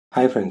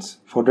Hi friends,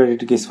 photo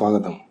ఎడిట్కి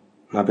స్వాగతం.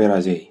 నా పేరు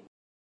అజయ్.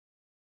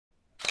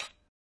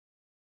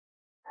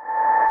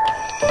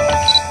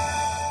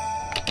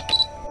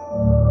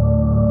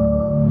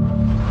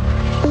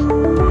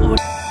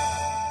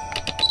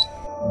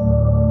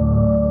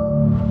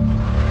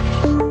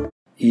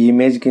 ఈ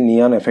ఇమేజ్కి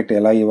నియాన్ ఎఫెక్ట్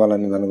ఎలా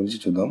ఇవ్వాలనే దాని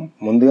గురించి చూద్దాం.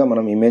 ముందుగా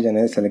మనం ఇమేజ్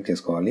అనేది సెలెక్ట్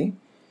చేసుకోవాలి.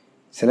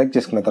 సెలెక్ట్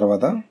చేసుకున్న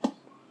తర్వాత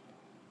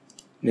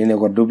నేను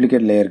ఒక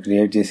డూప్లికేట్ లేయర్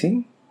క్రియేట్ చేసి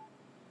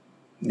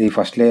ఈ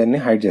ఫస్ట్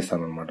లేయర్ని హైడ్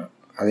చేస్తాను అనమాట.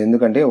 అది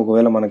ఎందుకంటే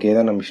ఒకవేళ మనకి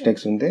ఏదైనా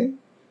మిస్టేక్స్ ఉంటే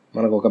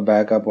మనకు ఒక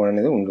బ్యాకప్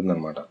అనేది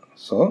ఉంటుందన్నమాట.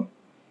 సో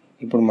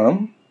ఇప్పుడు మనం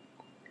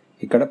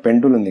ఇక్కడ పెన్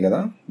టూల్ ఉంది కదా,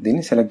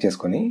 దీన్ని సెలెక్ట్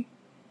చేసుకొని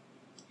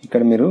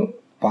ఇక్కడ మీరు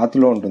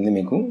పాత్లో ఉంటుంది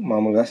మీకు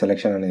మామూలుగా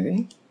సెలెక్షన్ అనేది,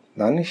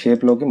 దాన్ని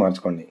షేప్లోకి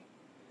మార్చుకోండి.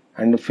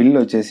 అండ్ ఫిల్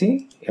వచ్చేసి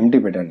ఎంటీ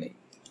పెట్టండి.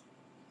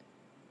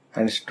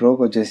 అండ్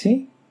స్ట్రోక్ వచ్చేసి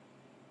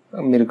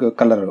మీరు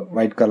కలర్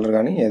వైట్ కలర్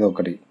కానీ ఏదో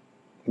ఒకటి,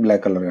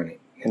 బ్లాక్ కలర్ కానీ,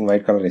 నేను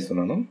వైట్ కలర్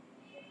ఇస్తున్నాను.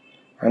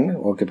 అండ్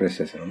ఓకే ప్రెస్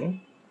చేశాను.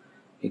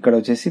 ఇక్కడ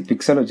వచ్చేసి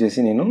పిక్సెల్ వచ్చేసి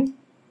నేను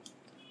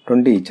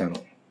 20 ఇచ్చాను.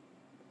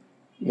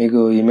 మీకు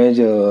ఇమేజ్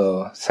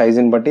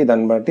సైజుని బట్టి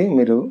దాన్ని బట్టి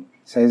మీరు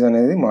సైజ్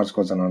అనేది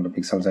మార్చుకోవచ్చు అన్నమాట,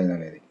 పిక్సెల్ సైజ్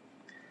అనేది.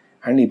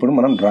 అండ్ ఇప్పుడు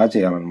మనం డ్రా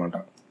చేయాలన్నమాట.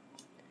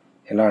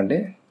 ఎలా అంటే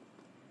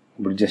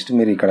ఇప్పుడు జస్ట్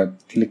మీరు ఇక్కడ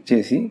క్లిక్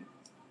చేసి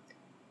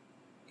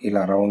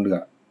ఇలా రౌండ్గా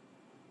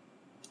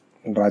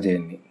డ్రా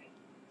చేయండి.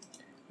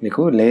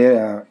 మీకు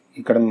లేయర్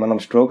ఇక్కడ మనం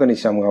స్ట్రోక్ అని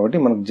ఇచ్చాము కాబట్టి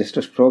మనకు జస్ట్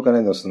స్ట్రోక్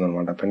అనేది వస్తుంది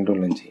అనమాట. పెన్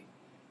టూల్ నుంచి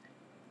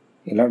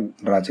ఇలా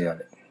డ్రా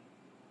చేయాలి.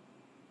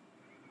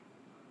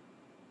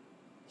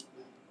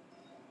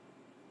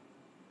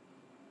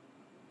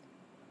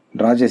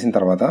 డ్రా చేసిన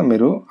తర్వాత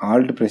మీరు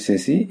ఆల్ట్ ప్రెస్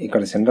చేసి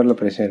ఇక్కడ సెంటర్లో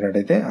ప్రెస్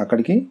చేసినట్టయితే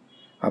అక్కడికి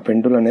ఆ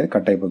పెన్ టూల్ అనేది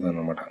కట్ అయిపోతుంది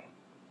అనమాట.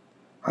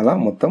 అలా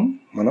మొత్తం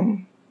మనం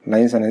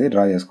లైన్స్ అనేది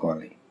డ్రా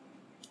చేసుకోవాలి.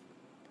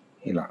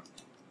 ఇలా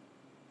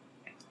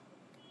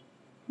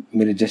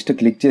మీరు జస్ట్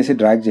క్లిక్ చేసి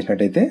డ్రాగ్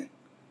చేసినట్టయితే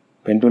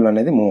పెన్ టూల్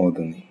అనేది మూవ్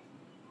అవుతుంది.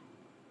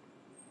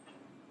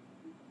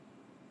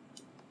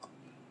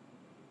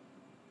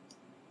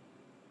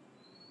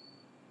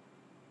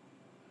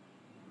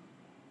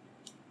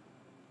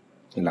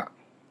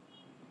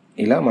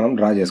 ఇలా మనం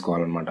డ్రా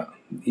చేసుకోవాలన్నమాట.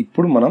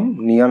 ఇప్పుడు మనం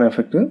నియాన్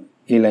ఎఫెక్ట్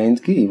ఈ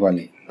లైన్స్కి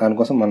ఇవ్వాలి.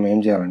 దానికోసం మనం ఏం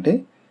చేయాలంటే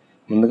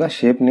ముందుగా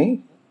షేప్ని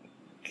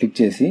క్లిక్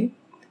చేసి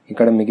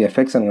ఇక్కడ మీకు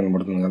ఎఫెక్ట్స్ అని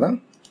కనబడుతుంది కదా,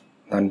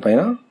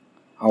 దానిపైన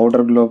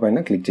అవుటర్ గ్లో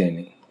పైన క్లిక్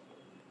చేయండి.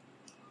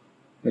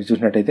 మీరు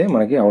చూసినట్టయితే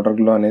మనకి అవుటర్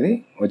గ్లో అనేది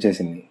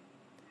వచ్చేసింది.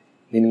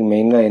 దీనికి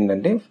మెయిన్గా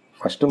ఏంటంటే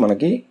ఫస్ట్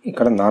మనకి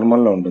ఇక్కడ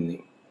నార్మల్లో ఉంటుంది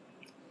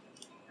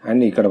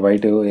అండ్ ఇక్కడ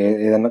వైట్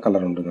ఏదైనా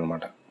కలర్ ఉంటుంది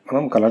అనమాట.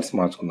 మనం కలర్స్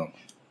మార్చుకుందాం.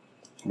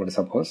 ఇప్పుడు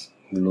సపోజ్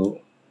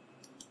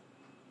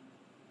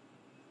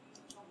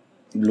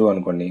బ్లూ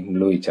అనుకోండి,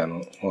 బ్లూ ఇచ్చాను.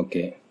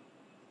 ఓకే,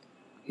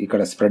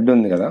 ఇక్కడ స్ప్రెడ్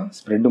ఉంది కదా,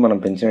 స్ప్రెడ్ మనం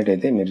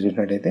పెంచినట్టయితే మీరు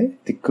చూసినట్టయితే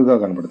థిక్గా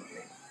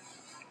కనపడుతుంది.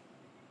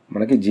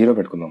 మనకి 0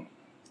 పెట్టుకుందాం.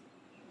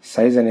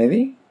 సైజ్ అనేది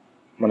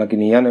మనకి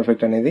నియాన్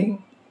ఎఫెక్ట్ అనేది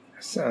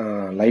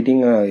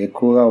లైటింగ్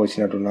ఎక్కువగా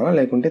వచ్చినట్టు ఉండాలా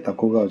లేకుంటే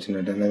తక్కువగా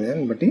వచ్చినట్టు అనేది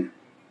దాన్ని బట్టి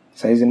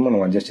సైజుని మనం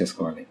అడ్జస్ట్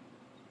చేసుకోవాలి.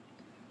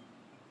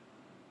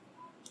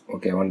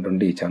 ఓకే,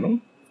 120 ఇచ్చాను.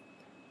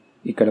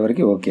 ఇక్కడి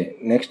వరకు ఓకే.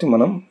 నెక్స్ట్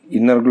మనం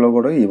ఇన్నర్ గ్లో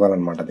కూడా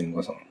ఇవ్వాలన్నమాట.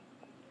 దీనికోసం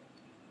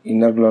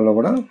ఇన్నర్ గ్లోలో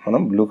కూడా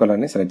మనం బ్లూ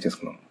కలర్ని సెలెక్ట్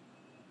చేసుకున్నాం.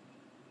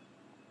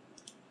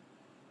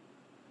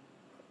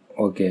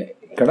 ఓకే,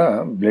 ఇక్కడ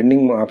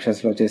బ్లెండింగ్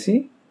ఆప్షన్స్లో వచ్చేసి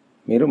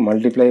మీరు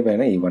మల్టిప్లై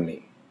పైన ఇవ్వండి.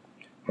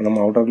 మనం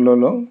అవుటర్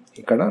గ్లోలో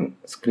ఇక్కడ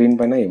స్క్రీన్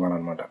పైన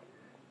ఇవ్వాలన్నమాట.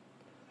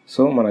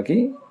 సో మనకి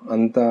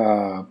అంత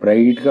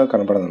బ్రైట్గా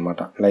కనపడదు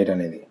అనమాట లైట్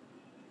అనేది.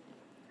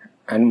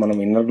 అండ్ మనం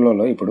ఇన్నర్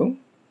గ్లోలో ఇప్పుడు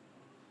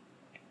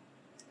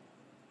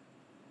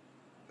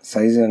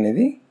సైజ్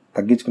అనేది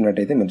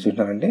తగ్గించుకున్నట్టయితే మీరు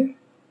చూసినారంటే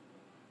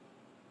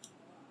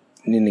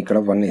నేను ఇక్కడ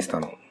 1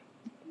 ఇస్తాను.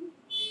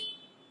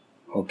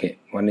 ఓకే,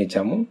 1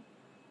 ఇచ్చాము.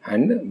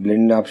 అండ్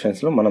బ్లెండ్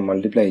ఆప్షన్స్లో మనం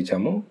మల్టిప్లై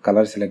ఇచ్చాము,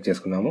 కలర్ సెలెక్ట్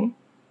చేసుకున్నాము.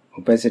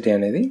 ఒపాసిటీ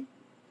అనేది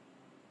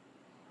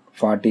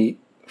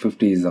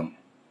 40-50 ఇద్దాం.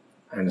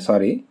 అండ్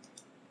సారీ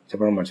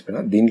చెప్పడం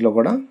మర్చిపోయినా, దీంట్లో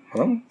కూడా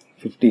మనం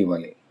 50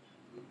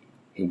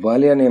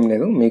 ఇవ్వాలి అని ఏం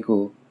లేదు, మీకు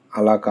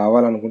అలా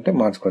కావాలనుకుంటే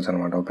మార్చుకోవచ్చు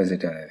అనమాట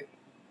ఒపాసిటీ అనేది.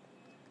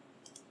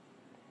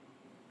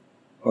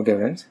 ఓకే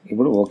ఫ్రెండ్స్,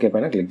 ఇప్పుడు ఓకే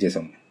పైన క్లిక్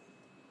చేసాం.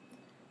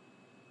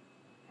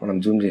 మనం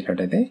జూమ్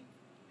చేసినట్టయితే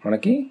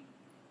మనకి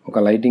ఒక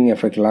లైటింగ్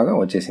ఎఫెక్ట్ లాగా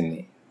వచ్చేసింది.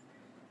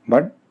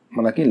 బట్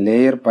మనకి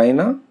లేయర్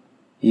పైన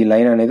ఈ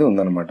లైన్ అనేది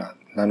ఉందన్నమాట.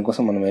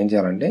 దానికోసం మనం ఏం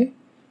చేయాలంటే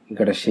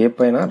ఇక్కడ షేప్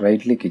పైన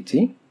రైట్ క్లిక్ ఇచ్చి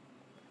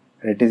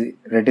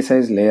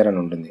రెటిసైజ్ లేయర్ అని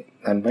ఉంటుంది,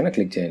 దానిపైన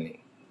క్లిక్ చేయండి.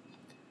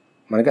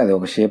 మనకి అది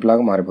ఒక షేప్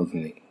లాగా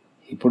మారిపోతుంది.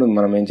 ఇప్పుడు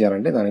మనం ఏం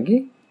చేయాలంటే దానికి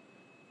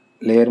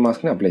లేయర్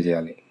మాస్క్ని అప్లై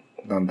చేయాలి.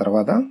 దాని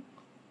తర్వాత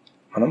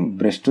మనం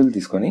బ్రష్ టూల్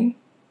తీసుకొని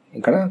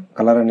ఇక్కడ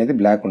కలర్ అనేది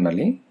బ్లాక్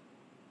ఉండాలి.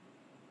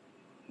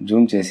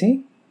 జూమ్ చేసి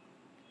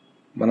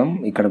మనం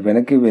ఇక్కడ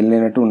వెనక్కి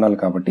వెళ్ళినట్టు ఉండాలి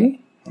కాబట్టి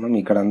మనం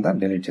ఇక్కడంతా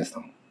డిలీట్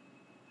చేస్తాం.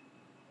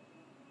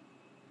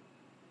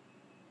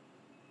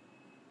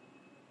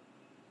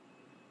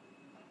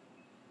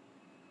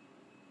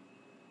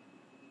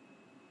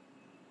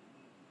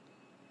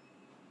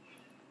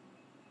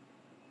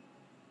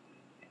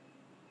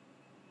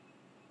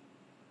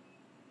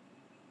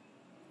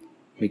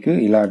 మీకు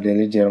ఇలా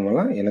డిలీట్ చేయడం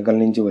వల్ల వెనకాల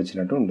నుంచి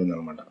వచ్చినట్టు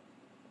ఉంటుందన్నమాట.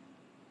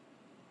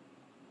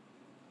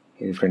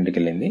 ఇది ఫ్రంట్కి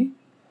వెళ్ళింది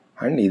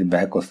అండ్ ఇది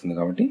బ్యాక్ వస్తుంది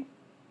కాబట్టి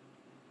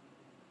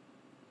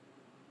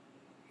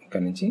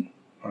ఇక్కడ నుంచి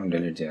మనం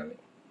డిలీట్ చేయాలి.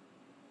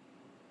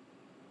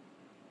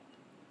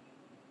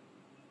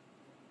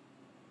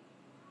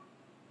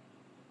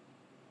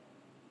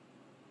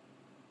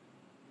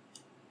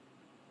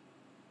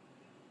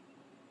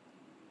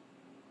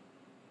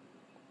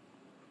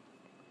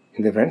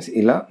 ఇది ఫ్రెండ్స్,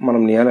 ఇలా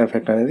మనం నియాన్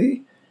ఎఫెక్ట్ అనేది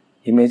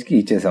ఇమేజ్కి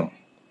ఇచ్చేసాం.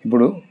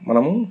 ఇప్పుడు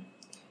మనము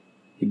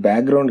ఈ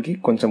బ్యాక్గ్రౌండ్కి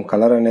కొంచెం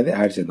కలర్ అనేది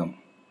యాడ్ చేద్దాం.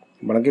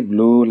 మనకి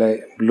బ్లూ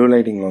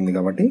లైటింగ్లో ఉంది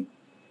కాబట్టి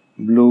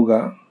బ్లూగా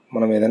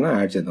మనం ఏదైనా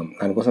యాడ్ చేద్దాం.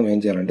 దానికోసం ఏం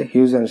చేయాలంటే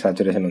హ్యూజ్ అండ్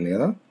సాచురేషన్ ఉంది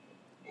కదా,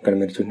 ఇక్కడ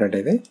మీరు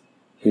చూసినట్టయితే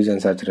హ్యూజ్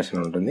అండ్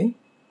సాచురేషన్ ఉంటుంది.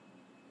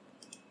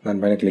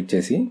 దానిపైన క్లిక్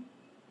చేసి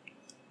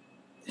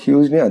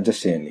హ్యూజ్ని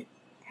అడ్జస్ట్ చేయండి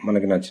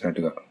మనకి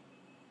నచ్చినట్టుగా.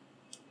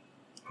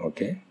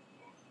 ఓకే,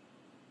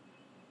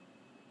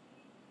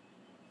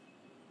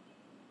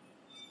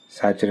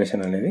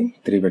 సాచురేషన్ అనేది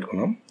 3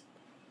 పెట్టుకున్నాం.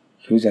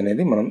 హ్యూజ్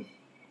అనేది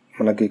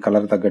మనకి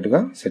కలర్ తగ్గట్టుగా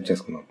సెట్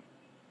చేసుకున్నాం.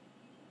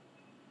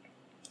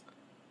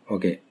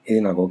 ఓకే, ఇది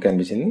నాకు ఓకే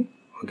అనిపించింది.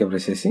 ఓకే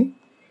ప్రెస్ చేసి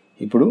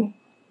ఇప్పుడు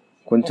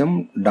కొంచెం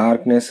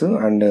డార్క్నెస్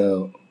అండ్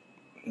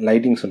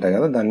లైటింగ్స్ ఉంటాయి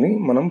కదా, దాన్ని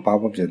మనం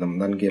పాపప్ చేద్దాం.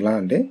 దానికి ఎలా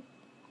అంటే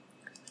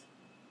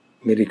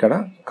మీరు ఇక్కడ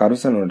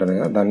కర్వ్స్ అని ఉంటుంది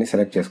కదా, దాన్ని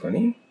సెలెక్ట్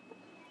చేసుకొని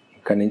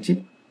ఇక్కడ నుంచి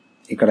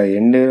ఇక్కడ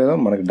ఎండ్లో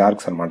మనకి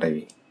డార్క్స్ అనమాట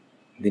ఇవి.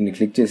 దీన్ని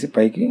క్లిక్ చేసి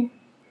పైకి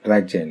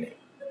డ్రాగ్ చేయండి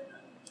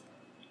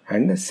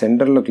అండ్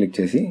సెంటర్లో క్లిక్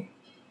చేసి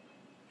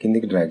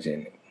కిందికి డ్రాగ్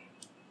చేయండి.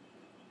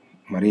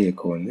 మరీ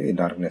ఎక్కువ ఉంది ఈ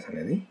డార్క్నెస్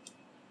అనేది,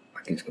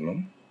 తగ్గించుకుందాం.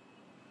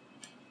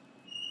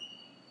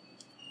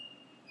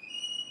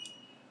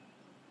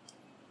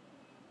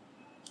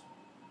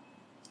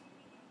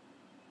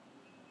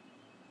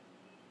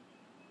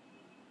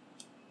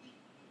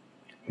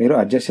 మీరు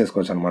అడ్జస్ట్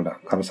చేసుకోవచ్చు అనమాట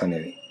కర్వ్స్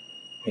అనేది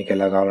మీకు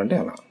ఎలా కావాలంటే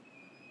అలా.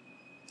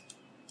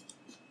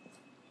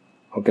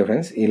 ఓకే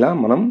ఫ్రెండ్స్, ఇలా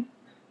మనం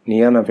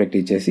నియాన్ ఎఫెక్ట్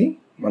ఇచ్చేసి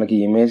మనకి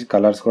ఇమేజ్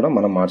కలర్స్ కూడా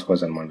మనం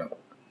మార్చుకోవచ్చు అనమాట.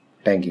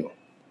 Thank you.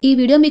 ఈ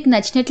వీడియో మీకు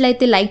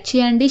నచ్చినట్లయితే లైక్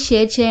చేయండి,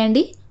 షేర్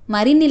చేయండి.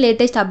 మరిన్ని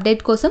లేటెస్ట్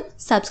అప్డేట్ కోసం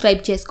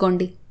సబ్స్క్రైబ్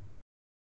చేసుకోండి.